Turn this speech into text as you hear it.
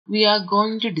we are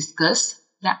going to discuss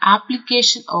the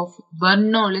application of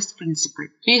Bernoulli's principle.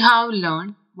 We have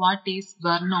learned what is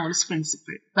Bernoulli's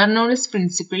principle. Bernoulli's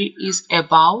principle is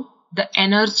about the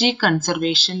energy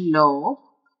conservation law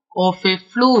of a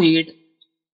fluid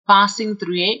passing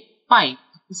through a pipe.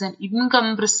 It is an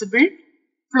incompressible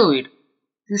fluid.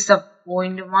 This is the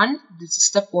point 1, this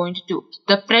is the point 2.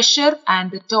 The pressure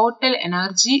and the total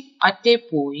energy at a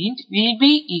point will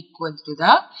be equal to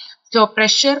the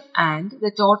pressure and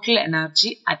the total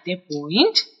energy at a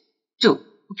point 2.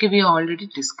 Okay, we already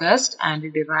discussed and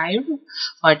derived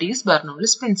what is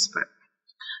Bernoulli's principle.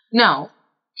 Now,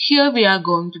 here we are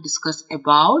going to discuss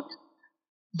about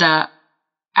the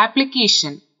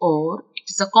application or it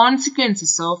is the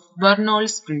consequences of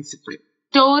Bernoulli's principle.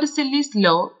 Torricelli's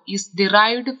law is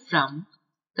derived from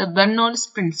the Bernoulli's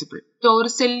principle.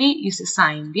 Torricelli is a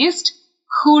scientist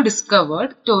who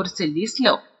discovered Torricelli's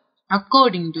law.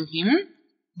 According to him,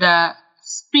 the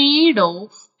speed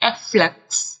of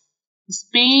efflux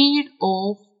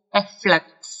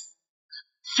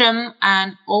from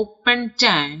an open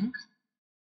tank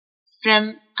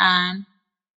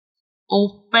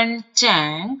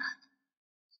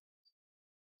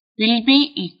will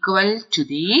be equal to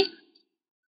the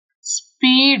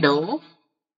speed of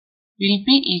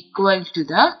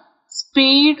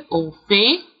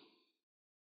a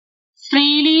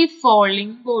freely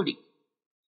falling body.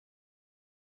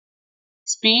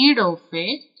 Speed of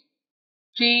a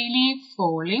freely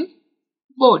falling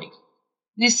body.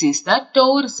 This is the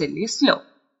Torricelli's law.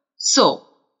 So,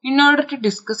 in order to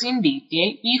discuss in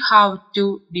detail, we have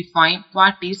to define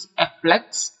what is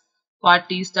efflux,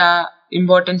 what is the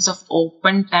importance of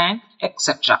open tank,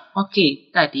 etc. Okay,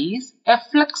 that is,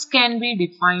 efflux can be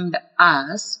defined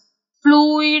as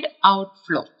fluid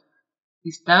outflow.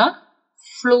 Is the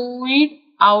fluid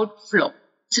outflow.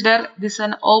 Consider this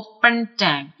an open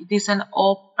tank. It is an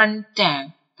open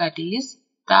tank. That is,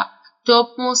 the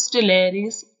topmost layer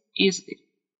is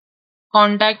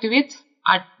contact with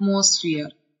atmosphere.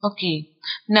 Okay.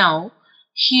 Now,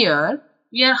 here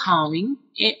we are having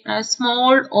a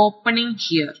small opening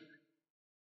here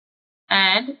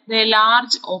and a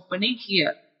large opening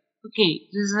here. Okay.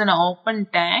 This is an open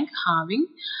tank having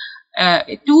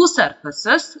two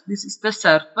surfaces. This is the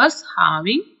surface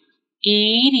having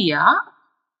area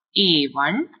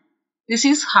A1. This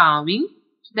is having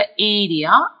the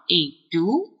area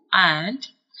A2 and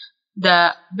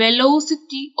the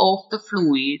velocity of the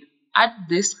fluid at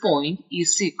this point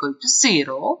is equal to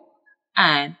 0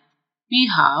 and we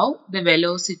have the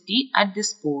velocity at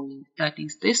this point, that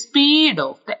is the speed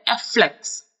of the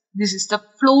efflux. This is the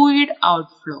fluid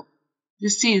outflow.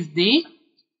 This is the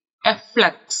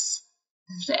efflux.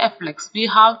 This is the efflux. We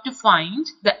have to find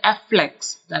the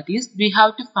efflux, that is we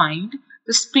have to find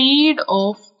the speed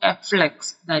of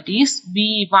efflux, that is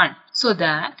V1. So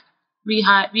that we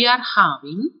are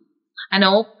having an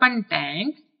open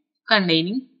tank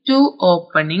containing two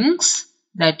openings,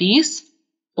 that is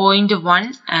point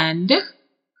 1 and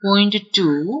point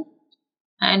 2,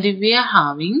 and we are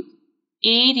having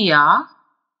areas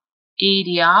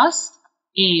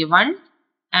A1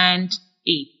 and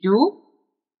A2.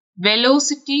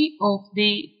 Velocity of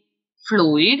the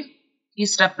fluid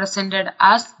is represented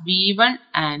as V1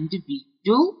 and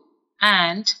V2,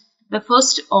 and the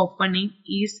first opening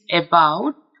is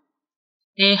about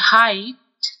a height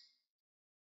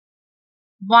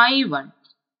Y1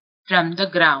 from the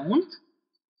ground.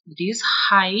 It is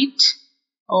height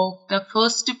of the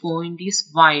first point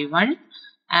is Y1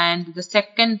 and the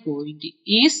second point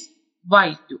is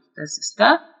Y2. This is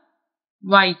the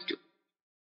Y2.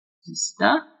 This is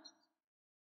the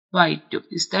Y2.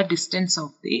 This is the distance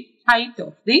of the height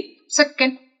of the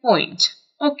second point.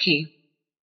 Okay.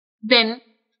 Then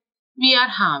we are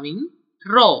having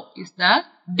rho is the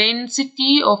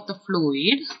density of the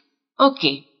fluid.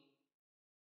 Okay.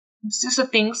 This is the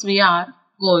things we are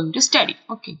going to study.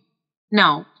 Okay.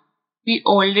 Now, we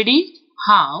already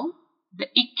have the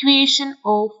equation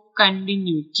of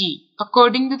continuity.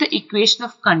 According to the equation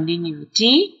of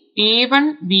continuity,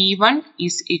 A1 V1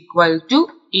 is equal to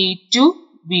A2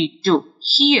 V2.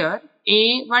 Here,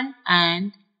 A1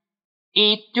 and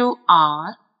A2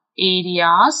 are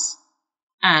areas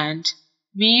and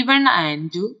V1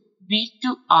 and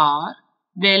V2 are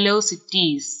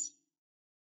velocities.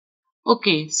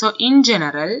 Okay, so in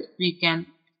general, we can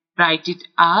write it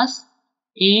as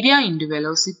area into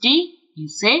velocity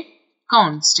is a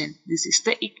constant. This is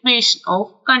the equation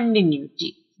of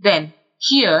continuity. Then,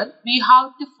 here we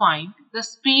have to find the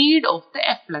speed of the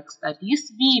efflux, that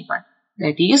is V1.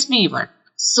 That is V1.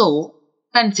 So,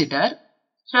 consider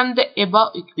from the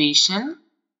above equation,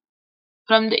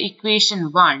 from the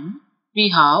equation 1, we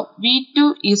have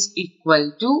V2 is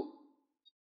equal to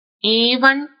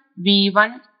A1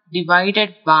 V1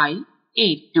 divided by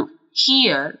A2.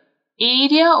 Here,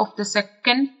 area of the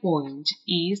second point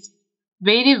is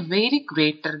very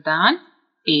greater than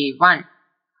A1.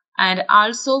 And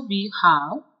also we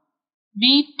have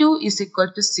V2 is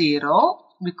equal to 0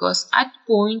 because at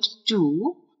point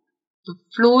 2, the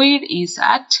fluid is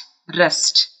at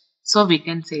rest. So we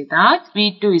can say that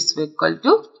V2 is equal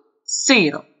to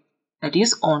 0. That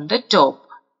is on the top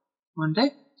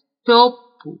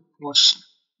portion.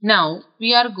 Now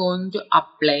we are going to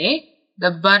apply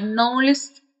the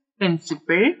Bernoulli's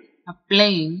principle.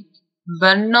 Applying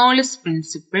Bernoulli's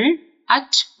principle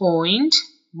at point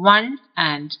 1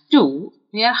 and 2,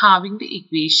 we are having the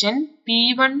equation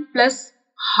P1 plus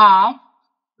half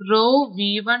rho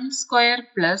V1 square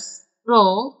plus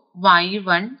rho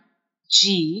Y1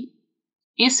 G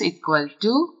is equal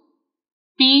to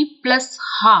P plus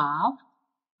half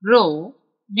rho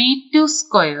V2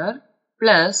 square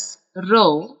plus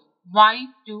rho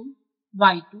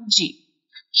Y2G.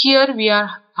 Here we are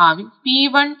having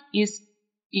P1 is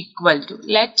equal to,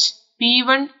 let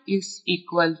P1 is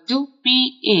equal to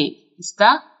PA is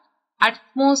the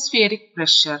atmospheric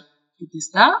pressure. It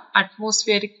is the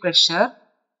atmospheric pressure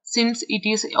since it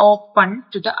is open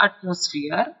to the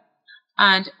atmosphere.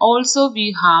 And also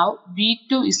we have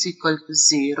V2 is equal to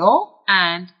 0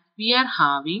 and we are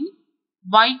having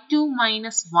Y2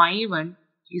 minus Y1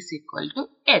 is equal to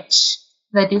H.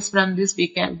 That is from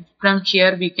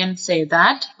here we can say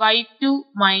that Y2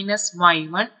 minus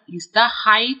Y1 is the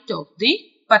height of the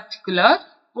particular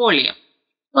volume.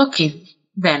 Okay,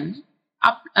 then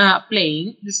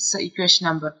applying this is equation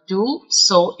number 2.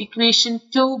 So equation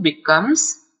 2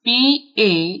 becomes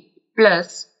PA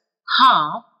plus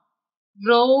half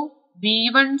rho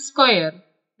V1 square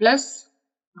plus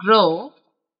rho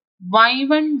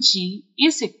Y1G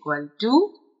is equal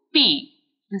to P.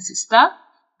 This is the,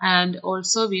 and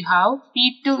also we have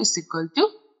P2 is equal to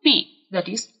P. That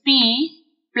is P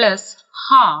plus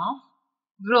half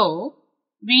rho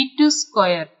V2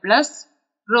 square plus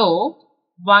rho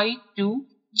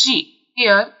Y2G.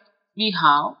 Here we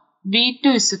have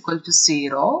V2 is equal to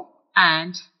 0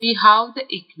 and we have the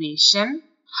equation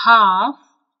half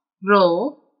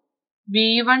rho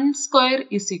V1 square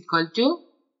is equal to,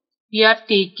 we are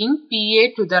taking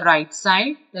PA to the right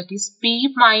side, that is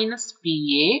P minus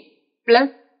PA plus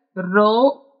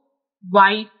rho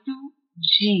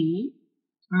Y2G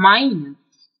minus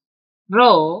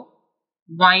rho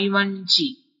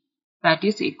Y1G, that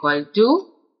is equal to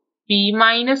P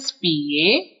minus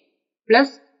PA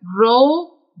plus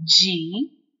rho G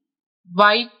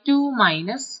Y2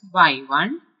 minus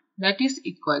Y1, that is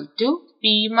equal to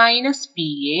P minus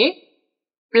PA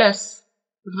plus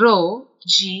rho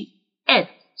G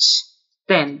H.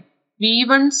 Then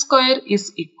V1 square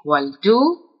is equal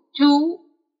to 2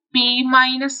 P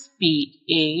minus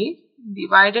PA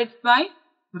divided by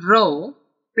rho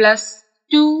plus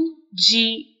 2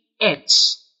 G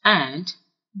H, and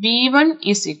V1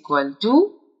 is equal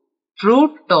to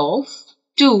root of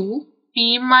 2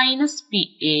 P minus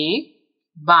PA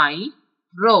by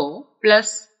rho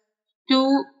plus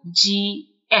 2 G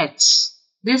H.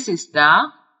 This is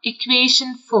the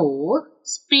equation for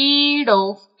speed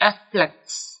of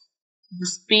efflux. The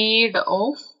speed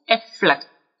of efflux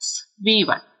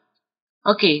V1.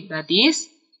 Okay, that is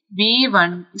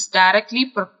V1 is directly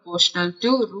proportional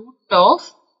to root of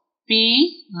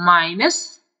P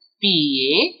minus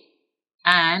PA,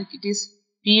 and it is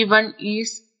V1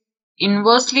 is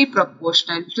inversely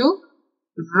proportional to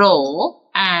rho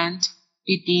and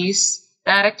it is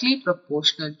directly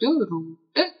proportional to root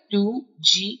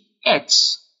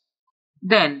 2GH.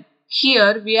 Then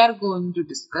here we are going to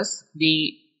discuss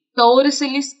the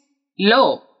Torricelli's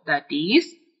law, that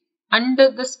is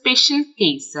under the special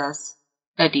cases,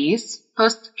 that is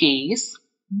first case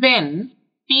when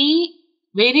P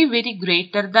very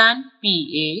greater than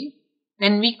PA,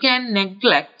 then we can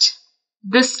neglect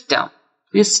this term,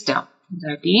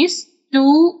 that is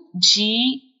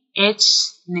 2GH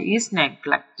is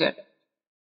neglected.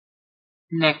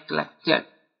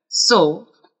 So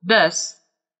thus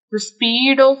the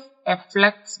speed of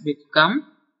efflux become,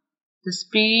 the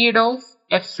speed of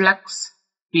efflux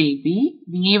will be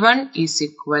V1 is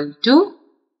equal to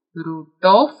root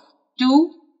of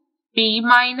 2 P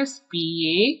minus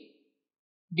PA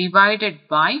divided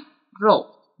by rho,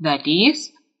 that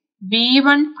is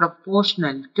V1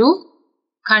 proportional to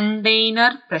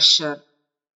container pressure.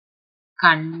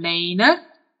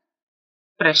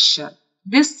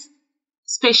 This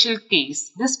special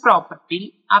case, this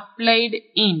property applied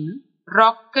in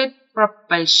rocket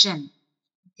propulsion.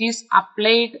 It is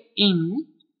applied in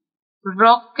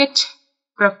rocket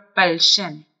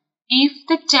propulsion. If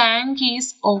the tank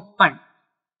is open,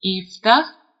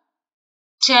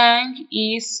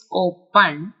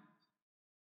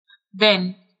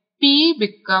 then P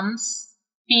becomes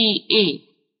PA.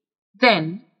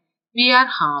 Then we are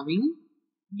having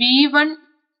V1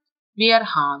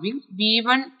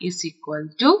 is equal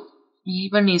to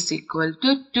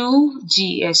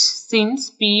 2GH, since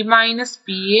P minus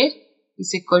PA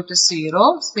is equal to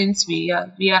 0. Since we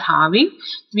are having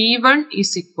V1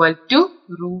 is equal to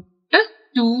root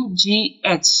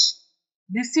 2GH.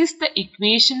 This is the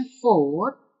equation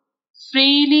for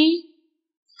freely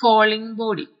falling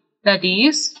body. That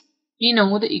is, we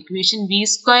know the equation V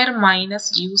square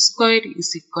minus U square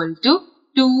is equal to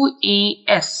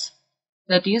 2AS.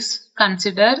 That is,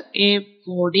 consider a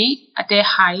body at a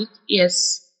height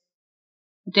S.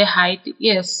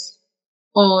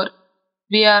 Or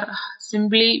we are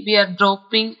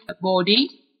dropping a body.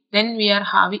 Then we are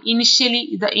having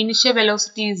initially the initial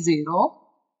velocity is 0.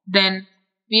 Then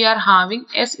we are having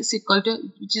S is equal to,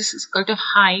 which is equal to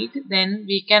height. Then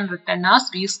we can written as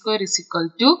V square is equal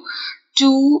to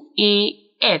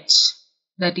 2AH.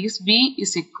 That is, V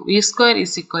square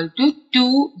is equal to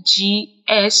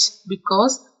 2GH,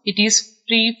 because it is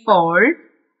free fall.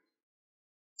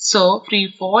 So free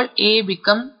fall, A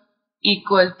become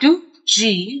equal to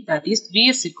G. That is, V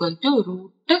is equal to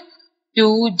root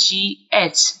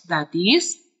 2GH. That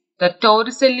is, the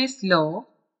Torricelli's law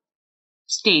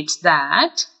states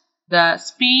that the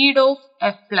speed of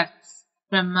efflux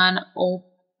from an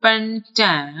open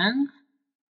tank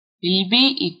will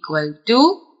be equal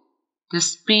to the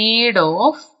speed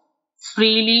of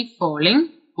freely falling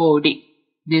body.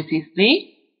 This is the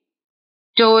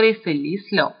Torricelli's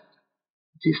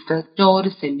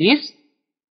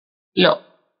law.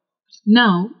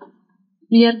 Now,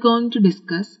 we are going to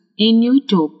discuss a new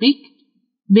topic,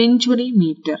 Venturi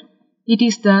meter. It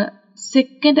is the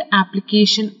second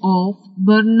application of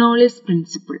Bernoulli's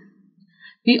principle.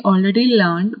 We already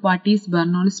learned what is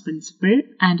Bernoulli's principle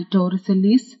and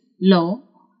Torricelli's law.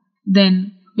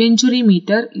 Then Venturi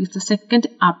meter is the second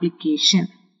application.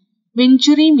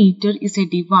 Venturi meter is a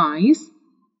device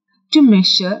to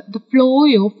measure the flow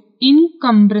of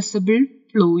incompressible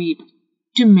fluid.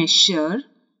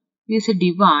 Is a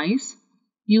device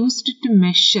used to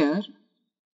measure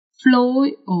flow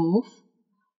of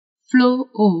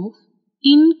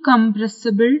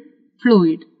incompressible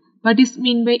fluid. What is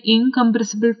meant by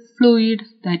incompressible fluid?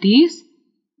 That is,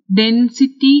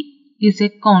 density is a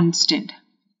constant.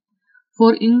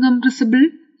 For incompressible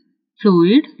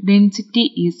fluid,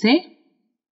 density is a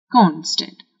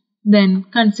constant. Then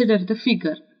consider the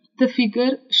figure. The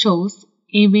figure shows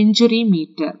a Venturi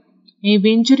meter. A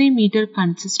Venturi meter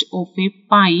consists of a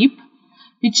pipe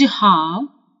which have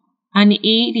an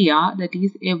area, that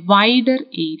is a wider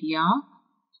area,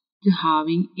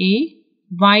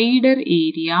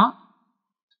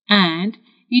 and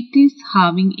it is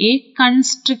having a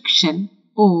constriction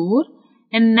or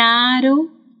a narrow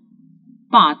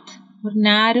path or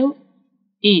narrow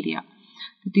area.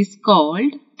 It is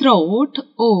called throat,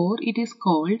 or it is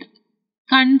called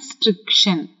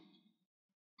constriction.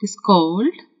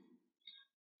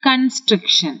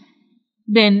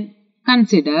 Then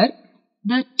consider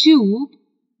the tube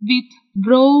with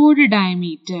broad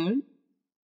diameter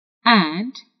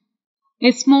and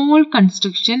a small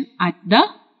constriction at the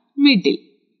middle.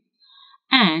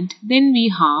 And then we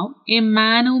have a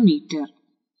manometer.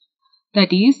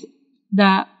 That is,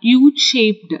 the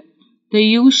U-shaped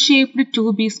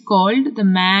tube is called the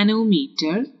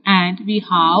manometer, and we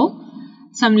have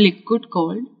some liquid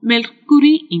called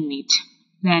mercury in it.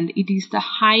 And it is the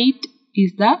height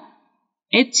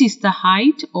H is the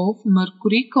height of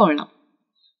mercury column.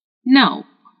 Now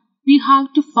we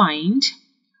have to find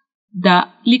the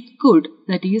liquid,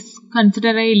 that is,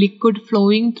 consider a liquid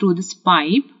flowing through this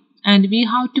pipe, and we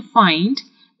have to find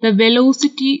the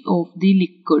velocity of the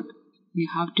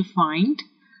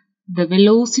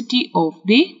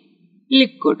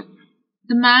liquid.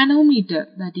 The manometer,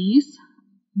 that is,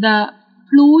 the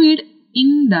fluid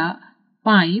in the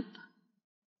pipe,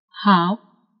 have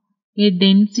a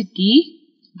density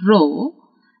rho,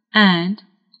 and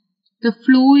the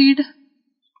fluid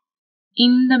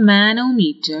in the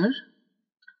manometer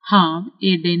have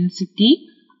a density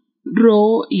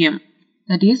rho m.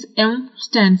 That is, m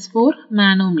stands for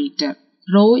manometer.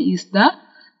 Rho is the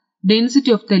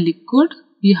density of the liquid.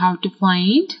 We have to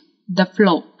find the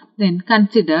flow. Then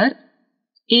consider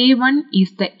A1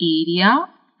 is the area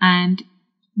and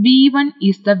V1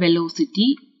 is the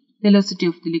velocity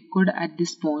of the liquid at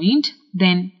this point.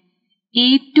 Then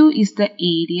A2 is the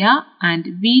area and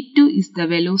V2 is the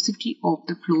velocity of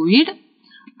the fluid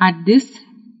at this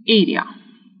area.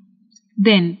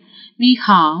 Then we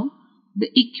have the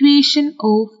equation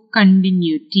of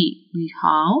continuity. We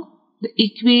have the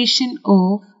equation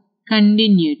of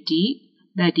continuity,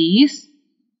 that is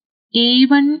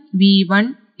A1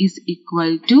 V1 is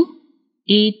equal to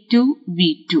A2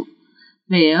 V2,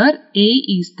 where A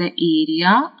is the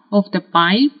area of the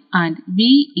pipe and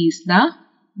V is the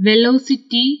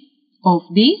velocity of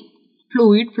the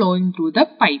fluid flowing through the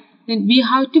pipe. Then we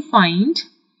have to find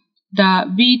the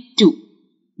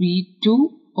V2,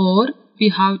 or we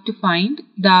have to find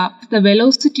the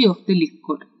velocity of the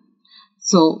liquid.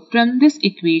 So from this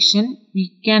equation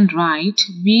we can write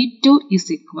V2 is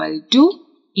equal to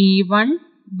A1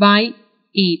 by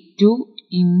A2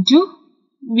 into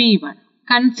V1.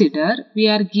 Consider we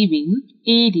are giving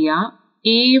area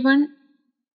A1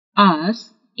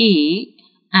 as A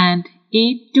and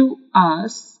A2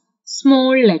 as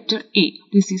small letter a.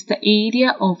 This is the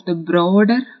area of the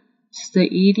broader,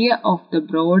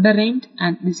 end,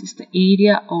 and this is the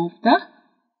area of the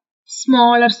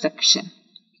smaller section.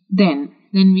 Then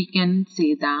we can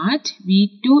say that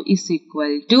V2 is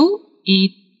equal to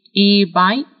A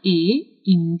by A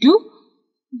into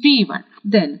V1.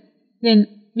 Then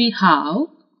we have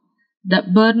the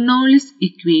Bernoulli's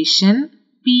equation,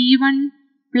 P1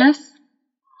 plus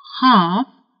half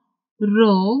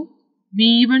rho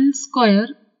V1 square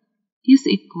is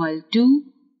equal to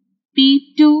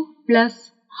P2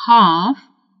 plus half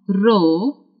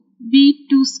rho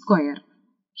V2 square.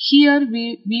 Here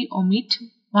we omit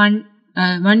one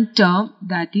term,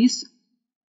 that is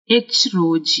H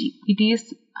rho G. It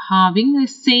is having the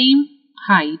same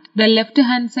height. The left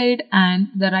hand side and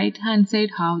the right hand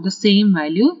side have the same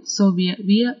value. So we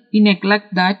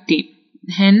neglect that term.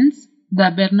 Hence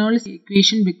the Bernoulli's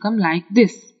equation become like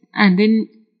this. And then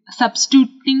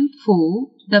substituting for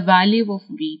the value of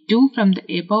V2 from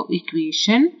the above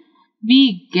equation,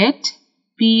 we get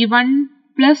P1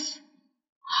 plus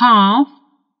half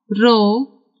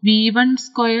rho V1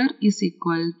 square is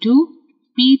equal to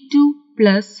P2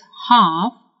 plus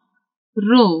half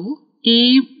rho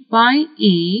A by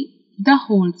A the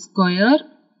whole square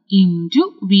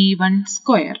into V1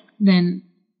 square. Then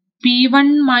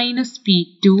P1 minus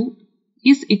P2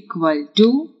 is equal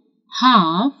to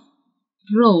half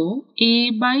rho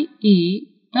A by A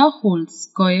the whole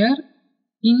square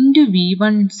into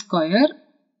V1 square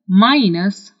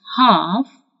minus half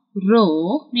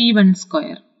rho V1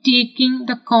 square. Taking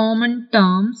the common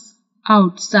terms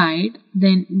outside,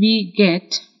 then we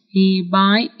get A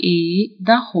by A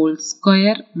the whole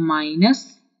square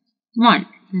minus 1.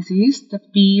 This is the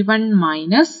P1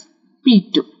 minus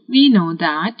P2. We know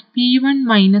that P1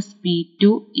 minus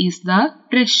P2 is the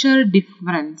pressure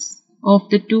difference of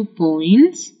the 2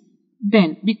 points.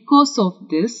 Then because of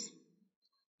this,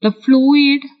 the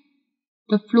fluid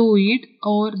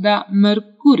or the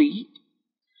mercury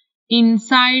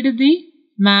inside the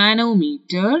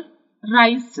manometer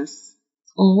rises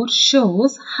or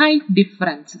shows height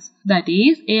differences. That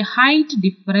is, a height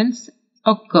difference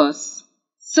occurs.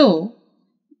 So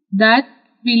that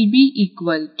will be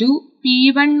equal to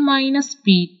P1 minus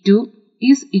P2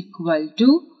 is equal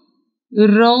to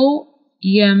rho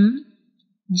m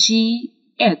g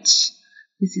h.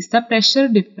 This is the pressure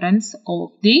difference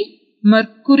of the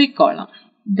mercury column.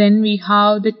 Then we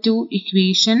have the two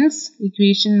equations,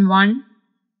 equation 1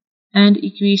 and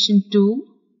equation 2.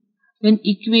 When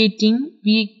equating,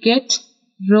 we get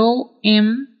rho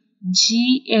m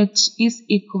g h is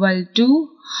equal to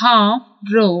half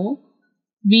rho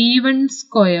V1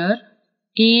 square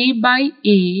A by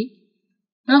A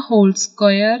the whole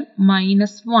square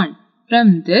minus 1.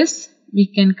 From this, we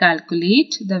can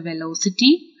calculate the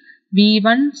velocity.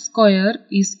 V1 square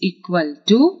is equal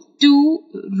to 2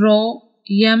 rho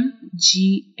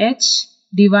mgh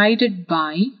divided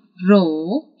by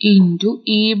rho into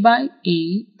A by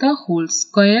A the whole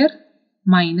square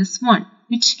minus 1,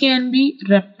 which can be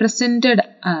represented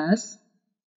as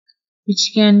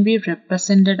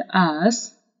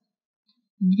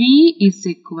V is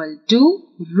equal to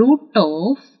root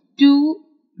of 2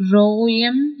 rho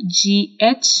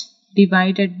mgh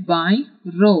divided by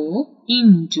rho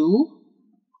into,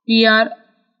 we are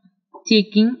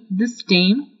taking this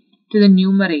term to the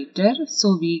numerator,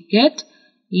 so we get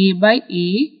A by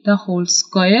A the whole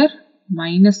square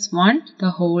minus 1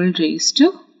 the whole raised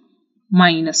to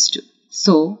minus 2.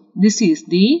 So this is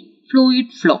the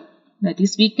fluid flow. That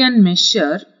is, we can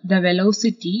measure the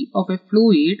velocity of a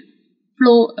fluid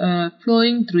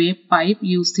flowing through a pipe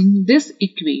using this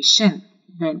equation.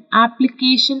 Then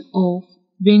application of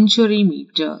Venturi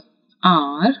meter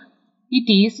are It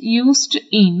is used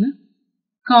in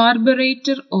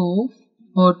carburetor of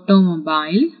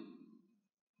automobile,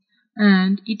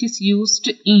 and it is used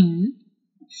in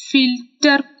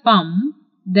filter pump,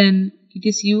 then it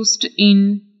is used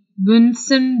in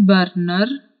Bunsen burner,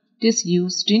 it is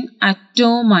used in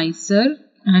atomizer,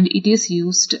 and it is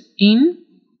used in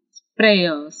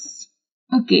sprayers.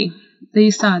 Okay,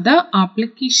 these are the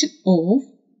application of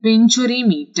Venturi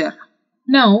meter.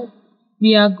 Now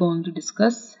we are going to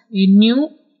discuss a new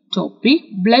topic,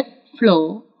 blood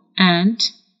flow and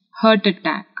heart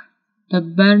attack. The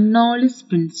Bernoulli's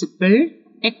principle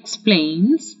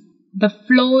explains the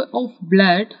flow of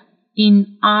blood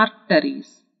in arteries.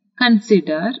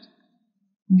 Consider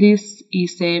this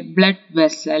is a blood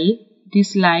vessel. It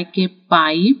is like a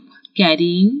pipe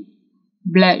carrying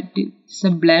blood. It's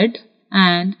a blood,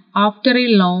 and after a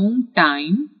long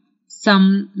time,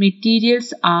 some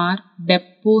materials are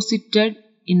deposited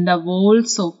in the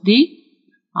walls of the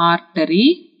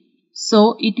artery.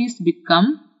 So it is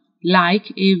become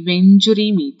like a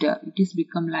Venturi meter. It is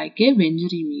become like a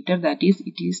Venturi meter. That is,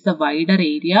 it is the wider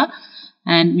area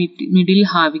and middle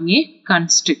having a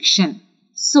constriction.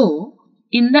 So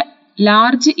in the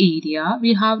large area,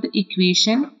 we have the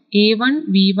equation A1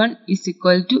 V1 is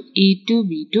equal to A2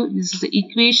 V2. This is the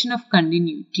equation of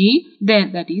continuity.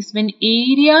 Then that is, when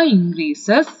area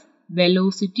increases,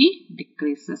 velocity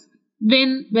decreases.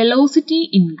 When velocity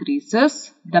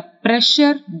increases, the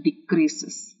pressure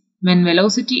decreases. When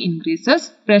velocity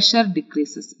increases, pressure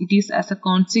decreases. It is as a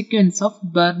consequence of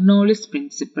Bernoulli's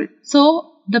principle.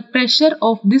 So the pressure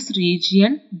of this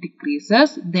region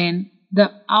decreases, then the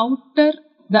outer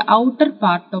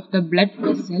part of the blood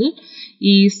vessel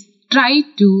is try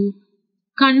to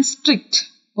constrict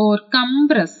or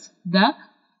compress the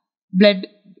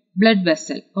blood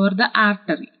vessel or the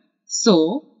artery.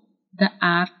 So the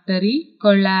artery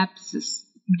collapses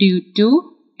due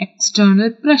to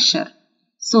external pressure,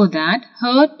 so that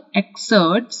heart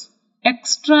exerts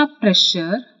extra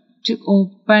pressure to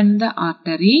open the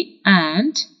artery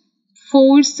and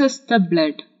forces the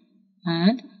blood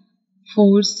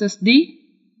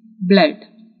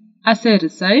As a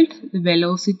result, the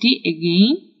velocity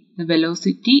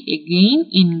again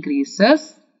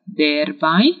increases,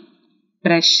 thereby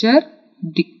pressure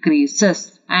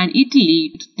decreases, and it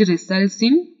results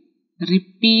in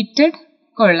repeated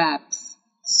collapse.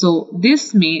 So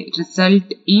this may result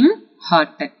in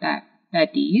heart attack.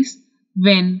 That is,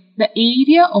 when the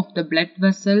area of the blood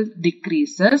vessel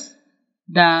decreases,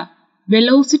 the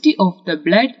velocity of the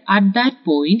blood at that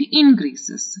point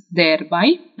increases,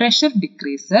 thereby pressure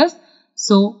decreases.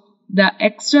 So the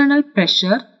external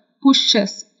pressure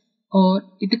pushes or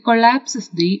it collapses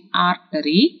the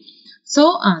artery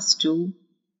so as to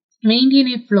maintain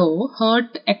a flow.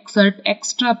 Heart exert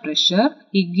extra pressure,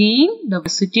 again the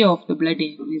velocity of the blood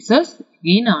increases,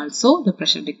 again also the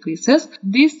pressure decreases.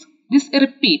 This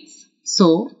repeats,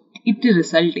 so it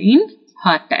results in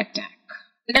heart attack.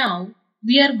 Now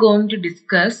we are going to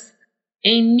discuss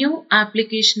a new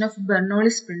application of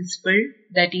Bernoulli's principle,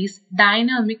 that is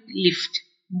dynamic lift.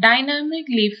 Dynamic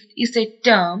lift is a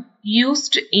term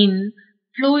used in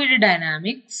fluid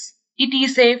dynamics. It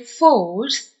is a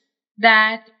force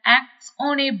that acts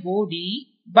on a body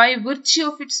by virtue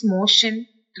of its motion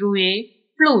through a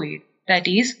fluid. That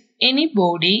is, any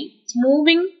body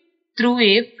moving through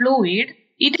a fluid,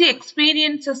 it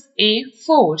experiences a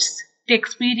force. It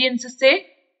experiences a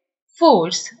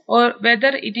force, or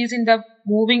whether it is in the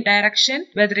moving direction,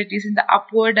 whether it is in the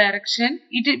upward direction,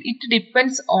 it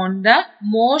depends on the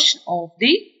motion of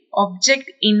the object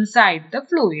inside the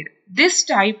fluid. This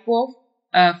type of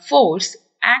force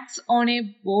acts on a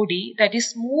body that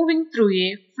is moving through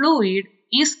a fluid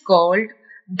is called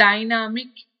dynamic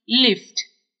lift.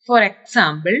 For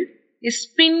example, a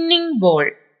spinning ball.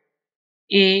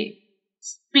 We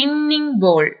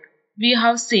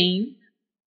have seen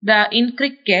in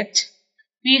cricket,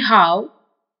 we have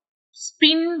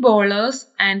spin bowlers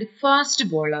and fast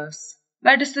bowlers.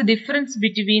 What is the difference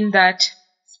between that?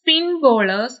 Spin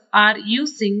bowlers are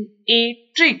using a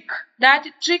trick. That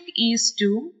trick is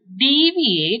to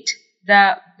deviate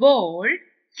the ball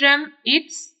from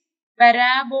its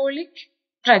parabolic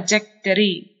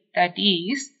trajectory. That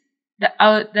is,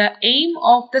 the aim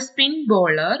of the spin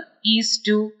bowler is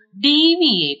to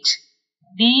deviate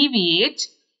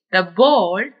the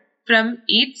ball from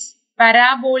its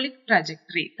parabolic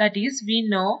trajectory. That is, we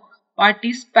know what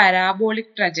is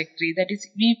parabolic trajectory. That is,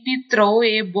 if we throw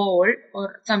a ball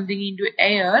or something into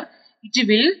air, it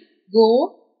will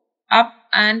go up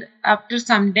and after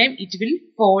some time it will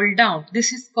fall down.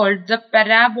 This is called the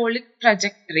parabolic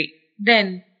trajectory.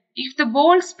 Then if the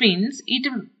ball spins,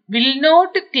 it will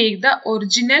not take the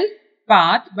original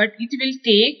path, but it will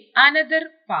take another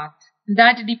path.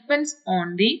 That depends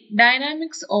on the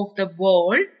dynamics of the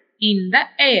ball in the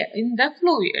air, in the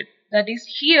fluid. That is,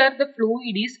 here the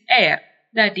fluid is air.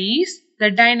 That is the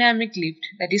dynamic lift.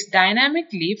 That is, dynamic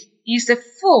lift is a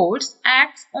force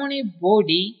acts on a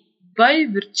body by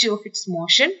virtue of its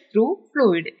motion through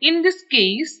fluid. In this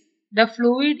case, the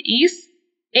fluid is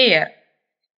air.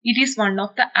 It is one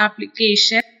of the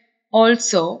applications.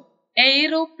 Also,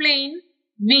 aeroplane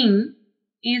wing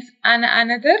is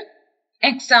another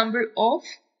example of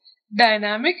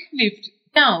dynamic lift.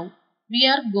 Now, we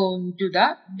are going to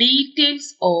the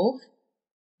details of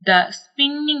the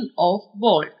spinning of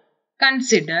ball.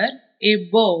 Consider a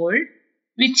ball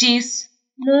which is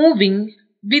moving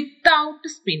without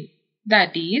spin.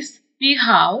 That is, we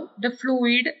have the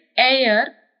fluid air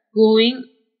going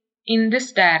in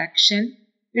this direction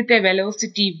with a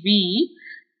velocity v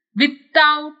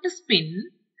without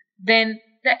spin. Then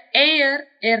the air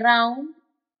around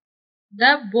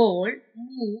the ball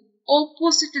move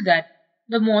opposite to that,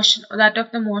 the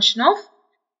motion of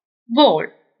ball.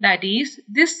 That is,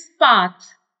 this path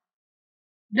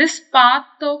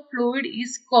of fluid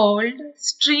is called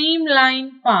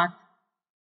streamline path.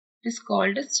 It is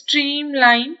called a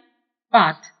streamline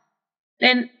path.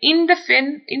 Then in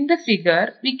the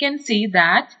figure we can see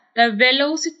that the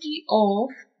velocity of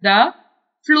the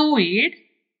fluid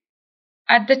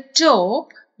at the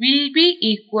top will be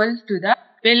equal to the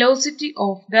velocity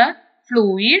of the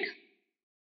fluid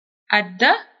at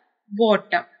the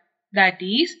bottom. That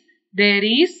is, there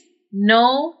is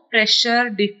no pressure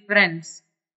difference.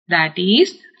 That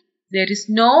is, there is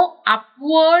no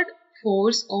upward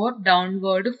force or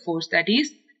downward force. That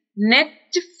is,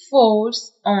 net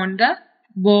force on the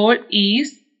ball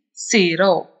is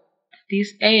 0.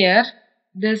 This air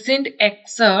doesn't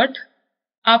exert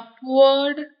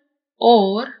upward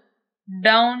or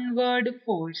downward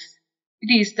force.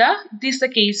 It is the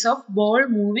case of ball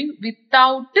moving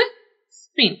without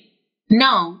spin.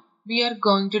 Now we are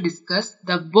going to discuss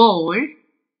the ball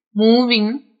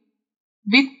moving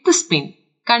with the spin.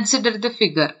 Consider the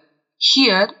figure.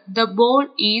 Here the ball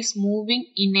is moving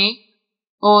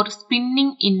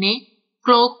spinning in a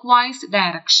clockwise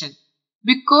direction.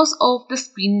 Because of the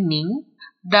spinning,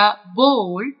 the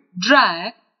ball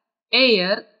drags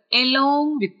air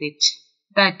along with it.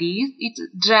 That is, it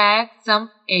drags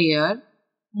some air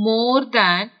more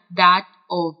than that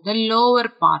of the lower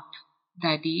part.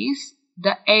 That is,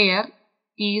 the air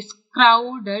is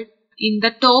crowded in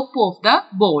the top of the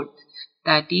ball.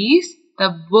 That is, the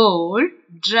ball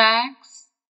drags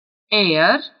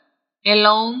air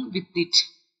along with it.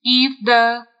 If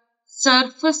the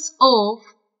surface of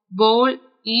ball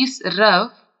is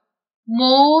rough,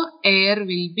 more air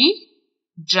will be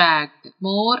dragged.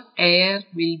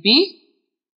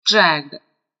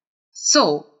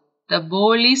 So, the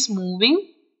ball is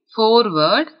moving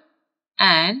forward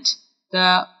and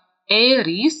the air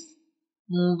is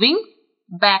moving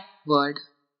backward.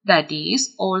 That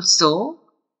is, also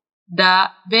the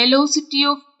velocity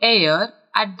of air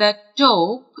at the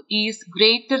top is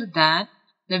greater than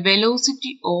the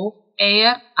velocity of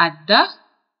air at the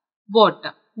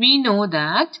bottom. We know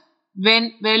that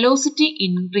when velocity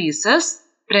increases,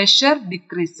 pressure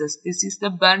decreases. This is the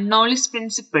Bernoulli's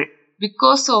principle.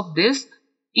 Because of this,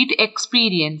 it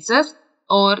experiences,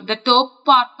 or the top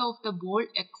part of the ball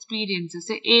experiences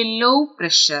a low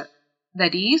pressure.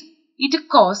 That is, it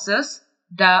causes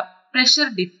the pressure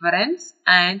difference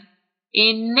and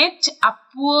a net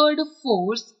upward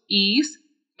force is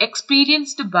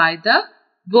experienced by the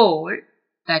ball.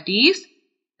 That is,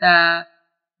 the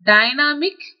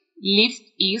dynamic lift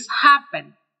is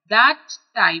happened. That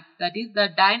type, that is the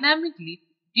dynamic lift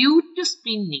due to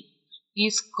spinning,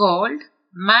 is called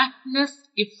Magnus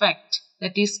effect.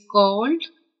 That is called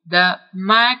the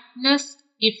Magnus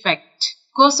effect.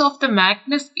 Because of the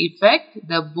Magnus effect,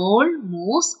 the ball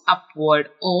moves upward,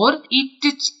 or it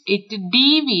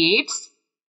deviates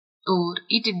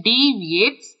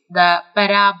the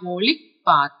parabolic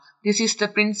path. This is the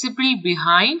principle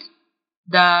behind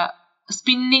the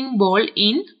spinning ball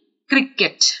in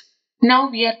cricket. Now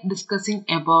we are discussing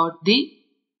about the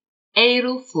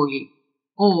aerofoil,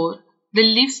 or the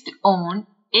lift on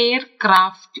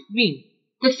aircraft wing.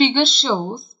 The figure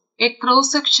shows a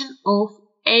cross section of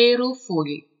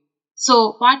aerofoil.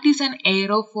 So, what is an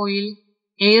aerofoil?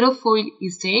 Aerofoil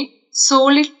is a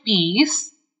solid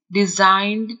piece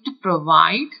designed to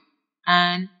provide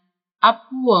an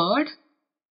upward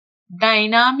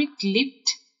dynamic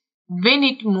lift when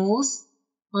it moves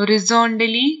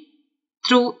horizontally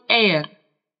through air.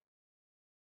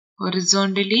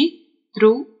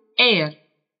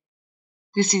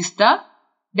 This is the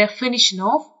definition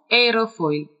of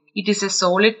aerofoil. It is a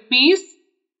solid piece.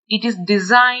 It is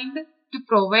designed to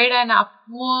provide an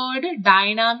upward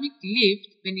dynamic lift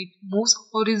when it moves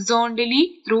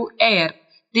horizontally through air.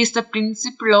 This is the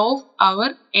principle of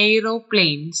our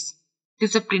aeroplanes. It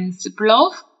is a principle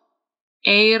of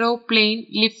aeroplane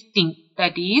lifting.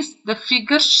 That is, the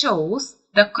figure shows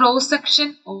the cross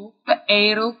section of the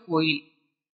aerofoil.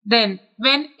 Then,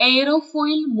 when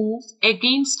aerofoil moves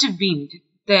against wind,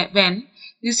 when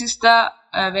this is the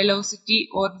velocity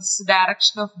or this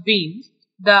direction of wind,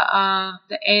 the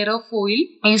aerofoil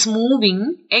is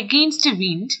moving against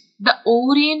wind, the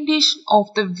orientation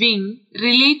of the wing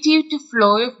relative to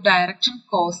flow of direction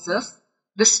causes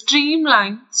the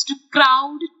streamlines to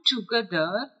crowd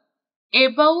together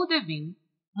above the wing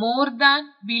more than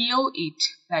below it.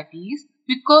 That is,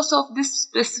 because of this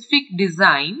specific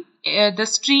design, the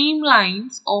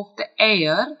streamlines of the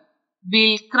air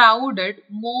will crowded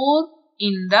more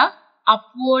in the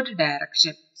upward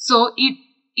direction. So it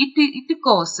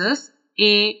causes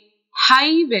a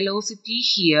high velocity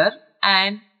here,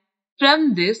 and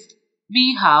from this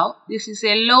we have, this is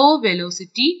a low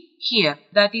velocity here.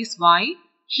 That is why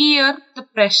here the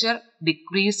pressure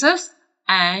decreases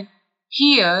and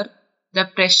here the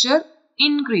pressure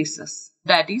increases.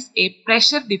 That is, a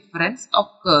pressure difference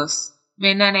occurs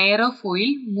when an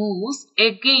aerofoil moves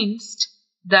against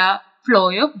the flow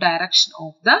of direction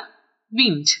of the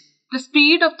wind. The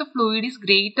speed of the fluid is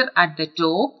greater at the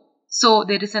top, so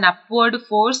there is an upward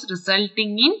force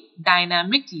resulting in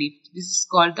dynamic lift. This is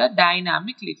called the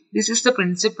dynamic lift. This is the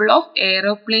principle of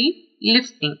aeroplane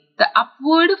lifting. The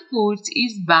upward force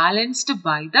is balanced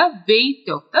by the weight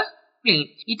of the plane.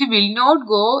 It will not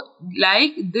go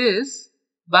like this,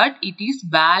 but it is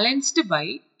balanced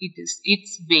by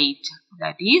its weight.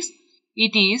 That is,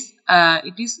 it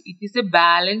is a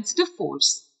balanced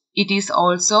force. It is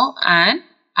also an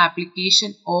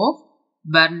application of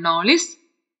Bernoulli's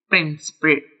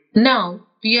principle. Now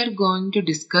we are going to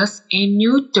discuss a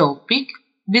new topic,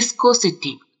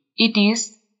 viscosity. It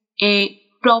is a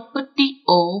property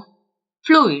of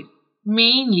fluid,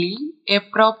 mainly a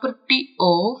property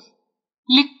of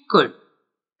liquid.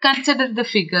 Consider the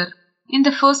figure. In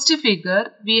the first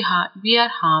figure, we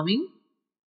are having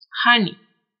honey.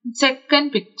 In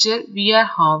second picture, we are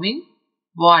having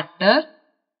water.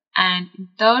 And in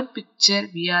third picture,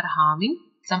 we are having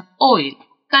some oil.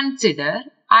 Consider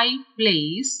I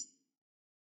place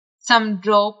some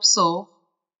drops of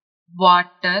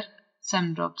water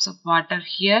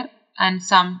here, and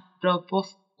some drop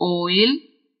of oil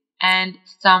and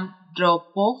some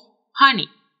drop of honey.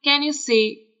 Can you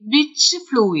say which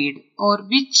fluid or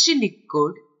which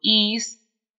liquid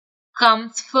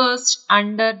comes first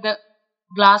under the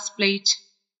glass plate?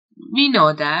 We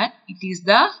know that it is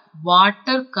the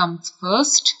water comes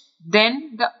first,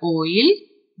 then the oil,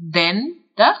 then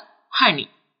the honey.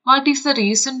 What is the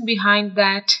reason behind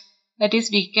that? That is,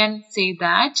 we can say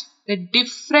that the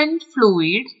different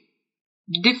fluids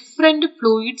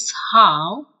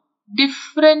have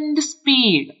different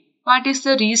speed. What is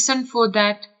the reason for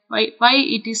that? Why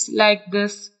it is like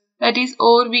this? That is,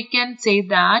 or we can say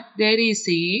that there is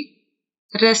a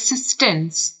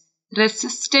resistance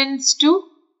to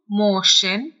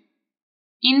motion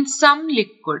in some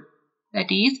liquid.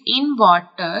 That is, in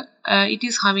water it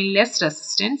is having less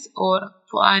resistance,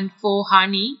 and for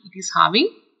honey it is having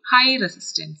high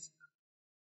resistance.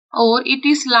 Or it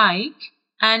is like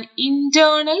an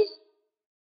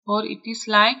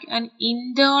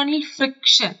internal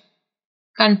friction.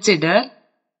 Consider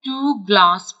two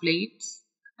glass plates,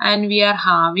 and we are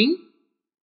having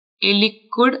a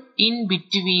liquid in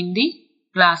between the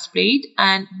glass plate,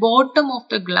 and bottom of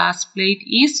the glass plate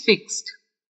is fixed.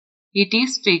 It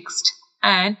is fixed,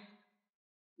 and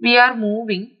we are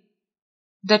moving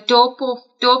the top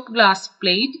glass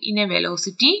plate in a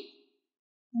velocity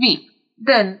v.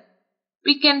 Then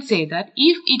we can say that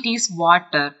if it is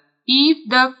water, if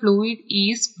the fluid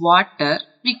is water,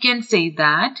 we can say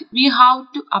that we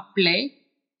have to apply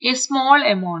a small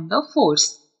amount of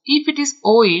force. If it is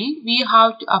oil, we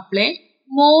have to apply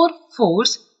more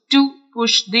force to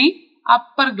push the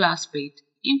upper glass plate.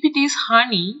 If it is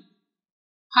honey,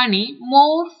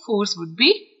 more force would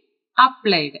be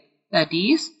applied. That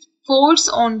is, force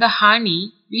on the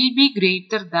honey will be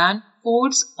greater than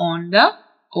force on the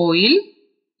oil.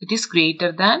 It is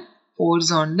greater than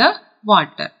force on the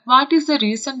water. What is the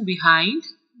reason behind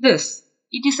this?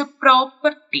 It is a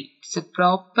property. It's a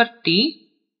property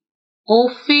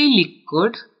of a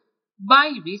liquid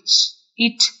by which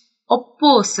it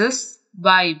opposes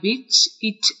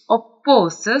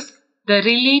the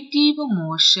relative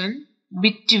motion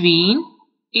between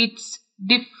its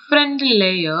different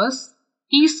layers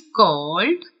is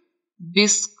called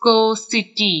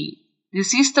viscosity.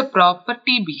 This is the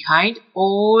property behind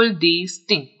all these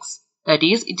things. That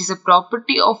is, it is a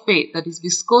property of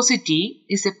viscosity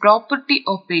is a property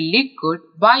of a liquid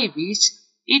by which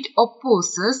it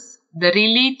opposes the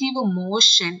relative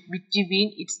motion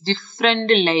between its different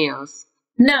layers.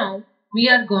 Now, we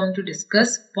are going to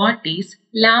discuss what is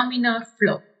laminar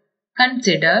flow.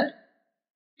 Consider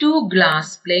two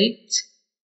glass plates.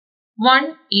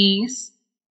 One is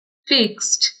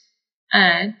fixed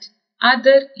and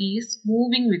other is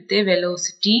moving with a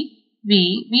velocity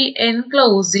v. We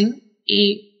enclosing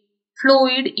a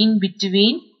fluid in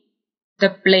between the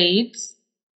plates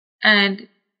and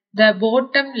the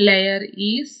bottom layer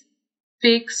is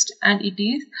fixed and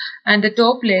the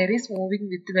top layer is moving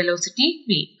with velocity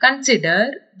v.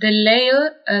 Consider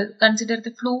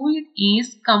the fluid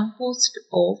is composed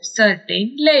of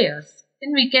certain layers.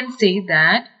 Then we can say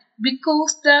that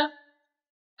because the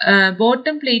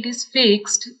bottom plate is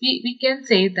fixed, we can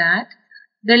say that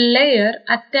the layer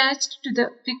attached to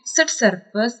the fixed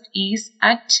surface is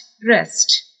at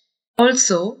rest.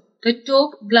 Also, the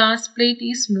top glass plate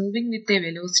is moving with a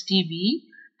velocity v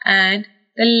and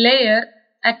the layer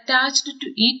attached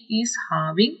to it is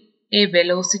having a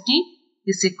velocity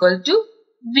is equal to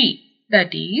v.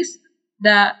 That is,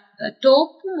 the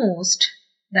topmost,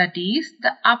 that is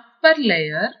the upper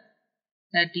layer,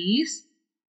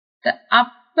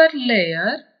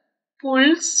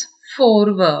 pulls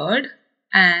forward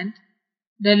and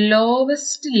the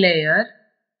lowest layer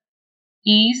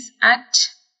is at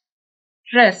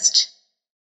rest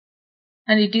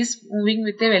and it is moving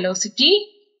with a velocity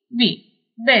v.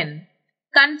 Then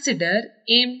consider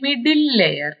a middle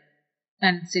layer.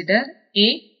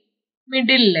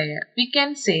 We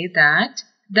can say that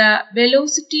the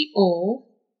velocity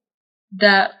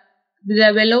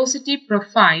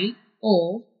profile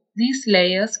of these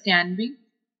layers can be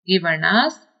given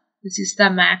as this is the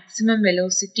maximum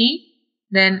velocity,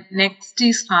 then next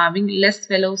is having less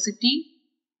velocity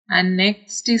and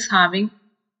next is having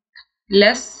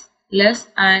less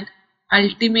and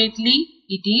ultimately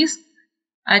it is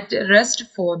at rest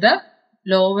for the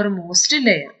lowermost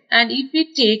layer. And if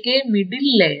we take a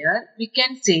middle layer, we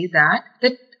can say that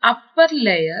the upper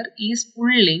layer is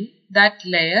pulling that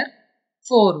layer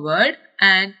forward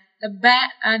and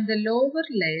the lower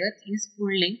layer is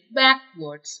pulling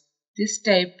backwards. This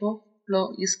type of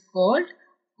flow is called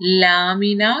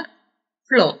laminar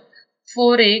flow.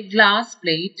 For a glass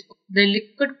plate, the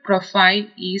liquid profile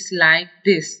is like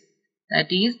this.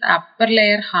 That is, the upper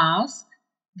layer has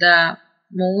the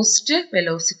most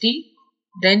velocity,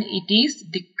 then it is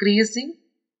decreasing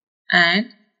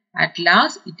and at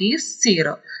last it is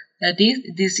zero. That is,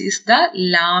 this is the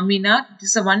laminar,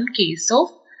 this is one case of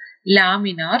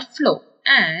laminar flow.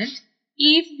 And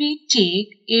if we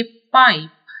take a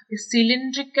pipe, a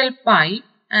cylindrical pipe,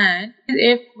 and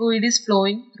a fluid is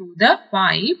flowing through the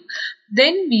pipe,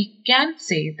 then we can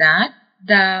say that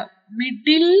the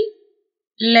middle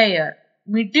layer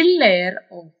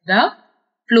of the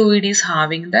fluid is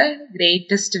having the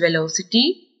greatest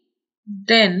velocity,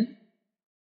 then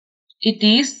it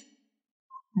is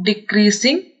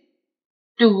decreasing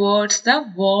towards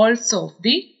the walls of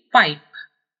the pipe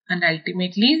and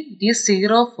ultimately it is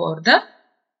zero for the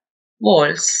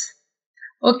walls.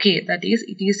 Okay, that is,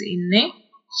 it is in a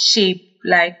shape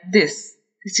like this.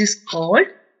 This is called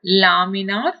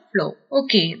laminar flow.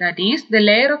 Okay, that is, the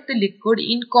layer of the liquid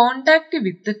in contact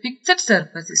with the fixed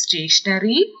surface is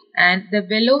stationary and the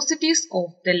velocities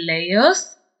of the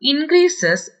layers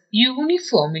increases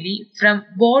uniformly from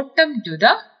bottom to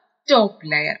the top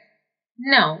layer.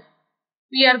 Now,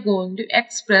 we are going to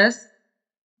express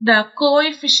the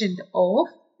coefficient of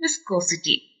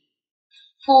viscosity.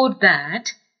 For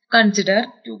that, consider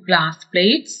two glass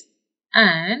plates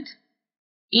and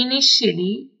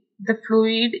initially the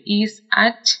fluid is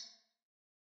at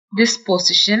this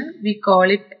position. We call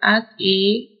it as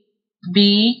A,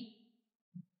 B,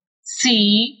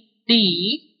 C,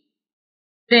 D.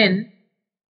 Then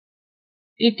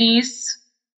it is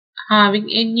having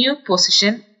a new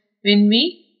position when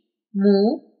we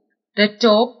move the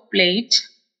top plate.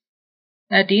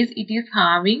 That is, it is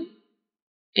having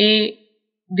a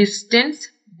distance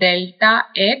delta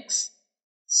x.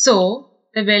 So,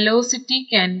 the velocity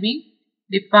can be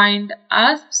defined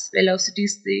as velocity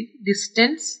is the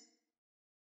distance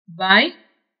by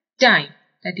time.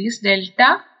 That is,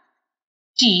 delta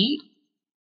t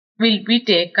will be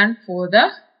taken for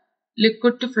the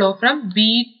liquid to flow from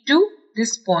B to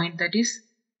this point. That is,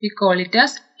 we call it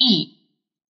as E.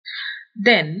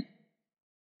 Then,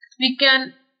 we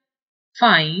can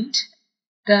find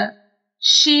the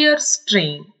shear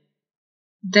strain.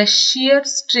 The shear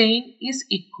strain is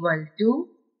equal to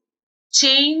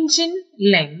change in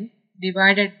length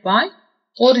divided by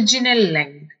original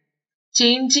length.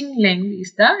 Changing length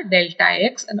is the delta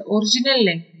x and original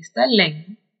length is the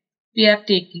length we are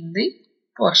taking the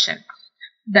portion.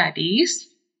 That is,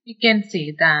 we can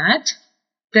say that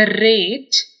the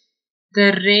rate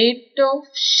of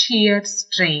shear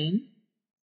strain,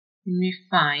 when we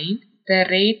find the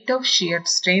rate of shear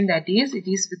strain, that is, it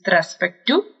is with respect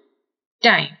to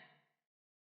time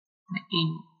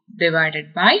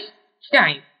divided by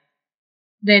time.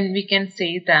 Then we can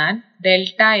say that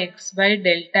delta x by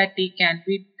delta t can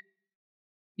be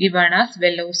given as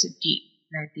velocity.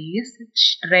 That is,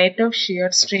 rate of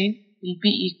shear strain will be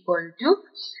equal to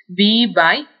V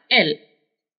by L.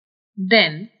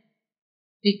 Then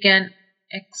we can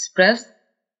express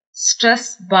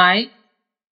stress by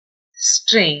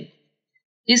strain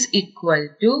is equal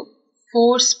to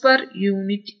force per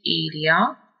unit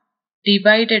area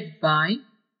divided by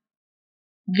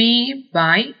V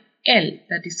by L,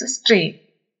 that is a strain.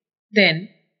 Then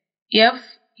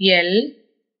FL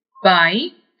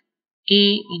by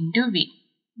A into V.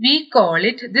 We call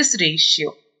it this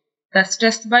ratio. The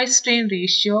stress by strain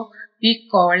ratio, we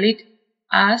call it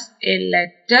as a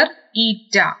letter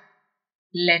eta.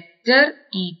 Letter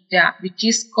eta, which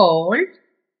is called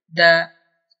the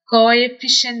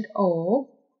coefficient of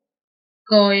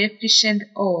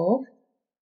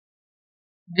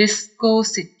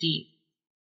viscosity.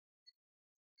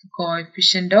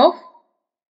 Coefficient of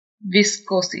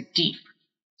viscosity.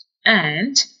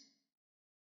 And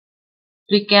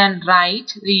we can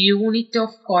write the unit of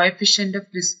coefficient of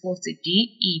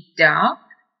viscosity eta.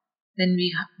 Then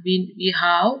we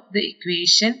have the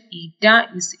equation eta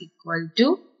is equal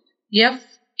to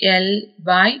FL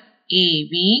by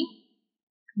AV.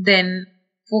 Then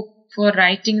for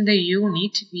writing the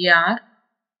unit, we are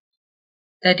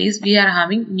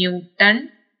having Newton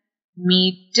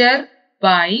meter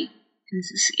by,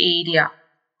 this is area,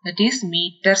 that is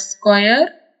meter square,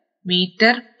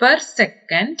 meter per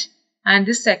second, and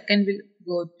the second will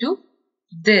go to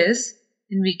this,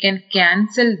 and we can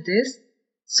cancel this.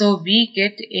 So we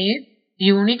get a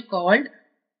unit called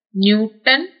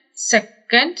Newton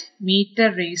second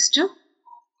meter raised to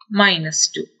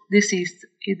 -2. This is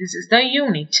the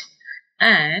unit,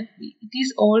 and it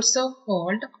is also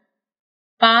called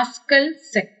Pascal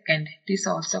second. It is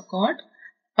also called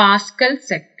Pascal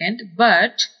second,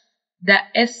 but the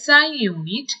SI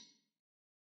unit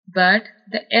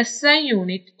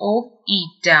of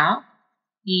eta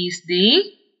is the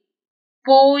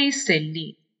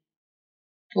Torricelli.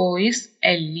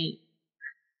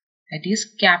 That is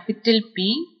capital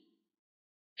P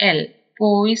L.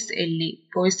 Torricelli.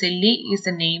 Torricelli is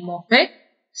the name of a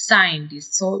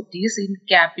scientist. So it is in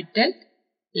capital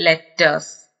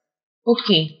letters.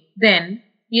 Okay, then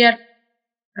we are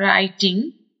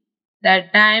writing the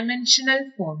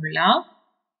dimensional formula.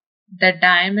 The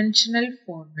dimensional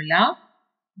formula,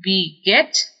 we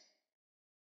get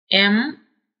m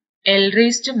L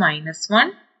raised to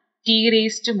 -1 T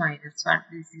raised to -1.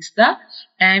 This is the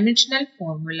dimensional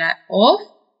formula of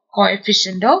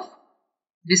coefficient of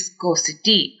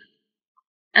viscosity.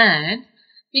 And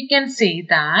we can say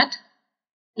that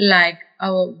like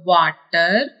our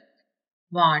water,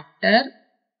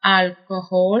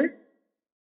 alcohol,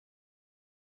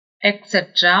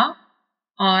 etc.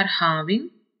 are having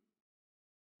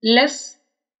less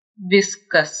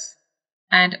viscous,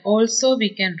 and also we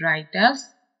can write as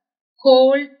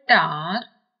coal tar,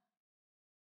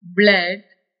 blood,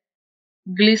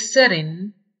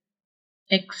 glycerin,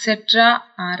 etc.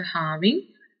 are having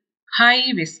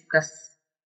high viscous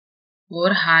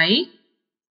or high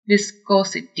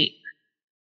viscosity.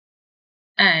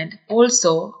 And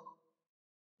also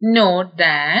note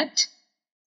that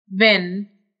when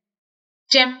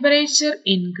temperature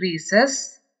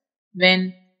increases,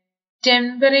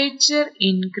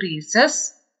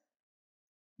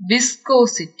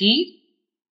 viscosity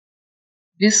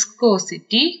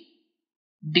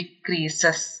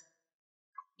decreases.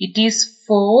 It is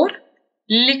for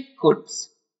liquids.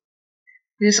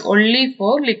 This is only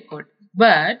for liquid.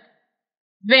 But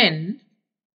when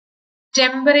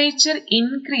temperature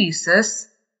increases,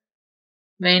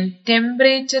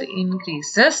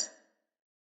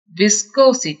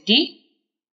 viscosity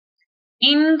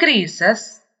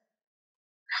increases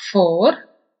for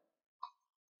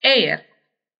air.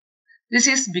 This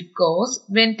is because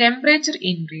when temperature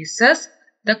increases,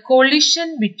 the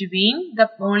collision between the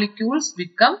molecules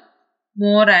become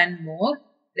more and more,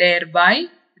 thereby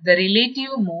the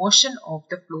relative motion of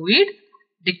the fluid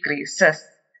decreases.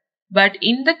 But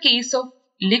in the case of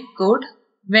liquid,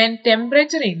 when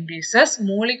temperature increases,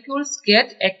 molecules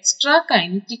get extra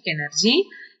kinetic energy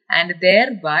and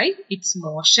thereby its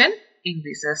motion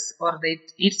increases or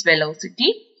its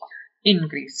velocity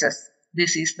increases.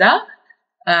 This is the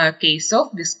case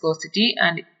of viscosity,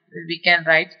 and we can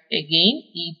write again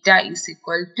eta is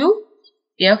equal to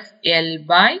FL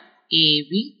by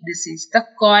AV. This is the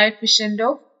coefficient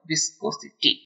of viscosity.